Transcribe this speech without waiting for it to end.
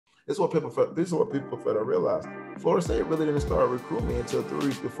This is what people fail to realize. Florida State really didn't start recruiting me until 3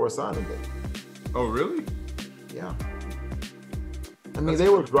 weeks before signing day. Oh, really? Yeah. I mean, they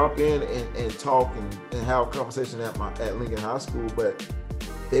would drop in and talk and have a conversation at Lincoln High School, but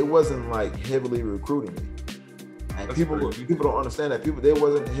they wasn't like heavily recruiting me. And people don't understand that. They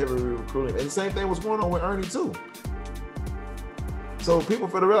wasn't heavily recruiting me. And the same thing was going on with Ernie too. So people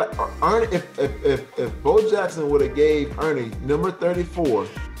for the real, Ernie, if Bo Jackson would have gave Ernie number 34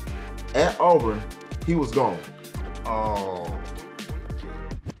 at Auburn, he was gone. Oh.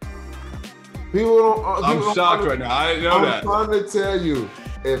 People don't. I'm shocked right now. I didn't know that. I'm trying to tell you,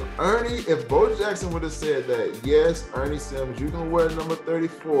 if Bo Jackson would have said that, yes, Ernie Sims, you can wear number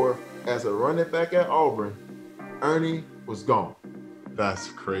 34 as a running back at Auburn, Ernie was gone. That's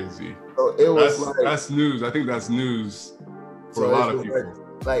crazy. So it was that's news. I think that's news for a lot of people.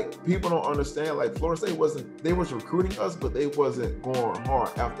 Like people don't understand. Like Florida State they was recruiting us, but they wasn't going hard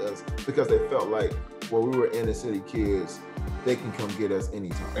after us because they felt like, well, we were inner city kids. They can come get us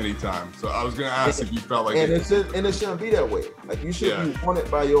anytime. Anytime. So I was gonna ask if you felt like it shouldn't be that way. Like you should be wanted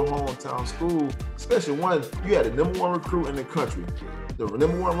by your hometown school, especially one you had the number 1 recruit in the country, the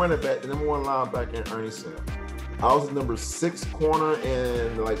number 1 running back, the number 1 linebacker in Ernie Sims. I was the number 6 corner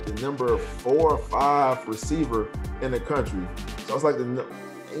and like the number 4 or 5 receiver in the country. So I was like,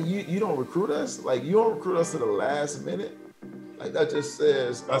 you don't recruit us? Like you don't recruit us to the last minute? Like that just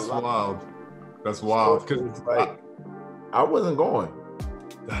says that's wild. That's wild. Because like I wasn't going.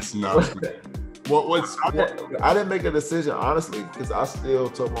 That's nuts. I didn't make a decision honestly because I still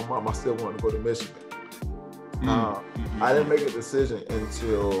told my mom I still wanted to go to Michigan. I didn't make a decision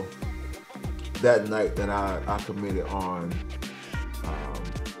until that night that I committed on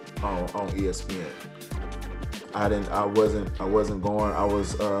ESPN. I wasn't going.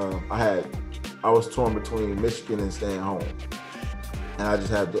 I was torn between Michigan and staying home, and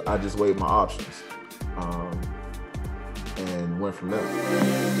I just weighed my options, and went from there.